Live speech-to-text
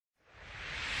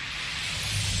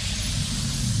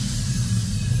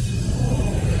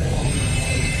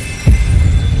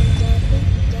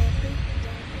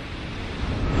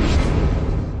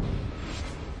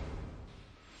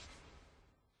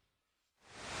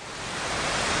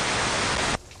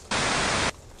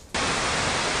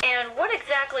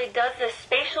exactly does this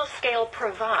spatial scale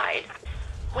provide?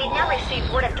 We've now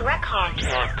received word of direct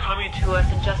contact Coming to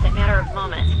us in just a matter of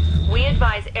moments. We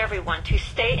advise everyone to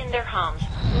stay in their homes.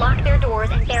 lock their doors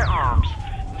and bear arms.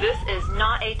 This is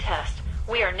not a test.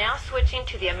 We are now switching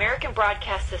to the American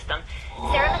Broadcast System.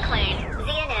 Sarah McLean,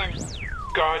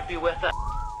 ZNM. God be with us.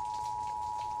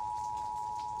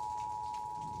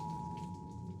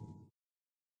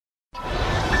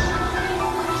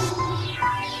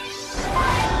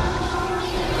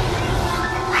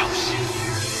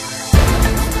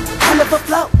 Hell of a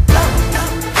flow,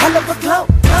 hell of a glow.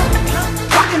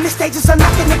 Rocking the stages,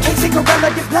 unlocking the case,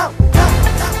 cigarette the blow.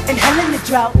 And hell in the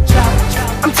drought.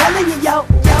 I'm telling you, yo.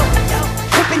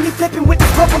 Flipping you, flipping with the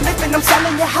purple lipping, I'm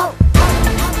selling you hoe.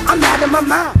 I'm out of my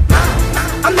mind,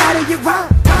 I'm out of your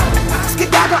rhyme.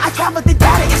 Skedaddle, I travel the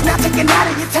data, it's not taking out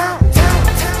of your time.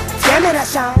 Damn it, I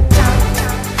shine.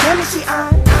 Damn it, she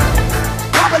on.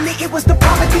 Probably it was the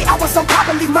poverty, I was so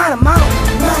properly mine. My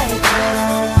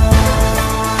girl.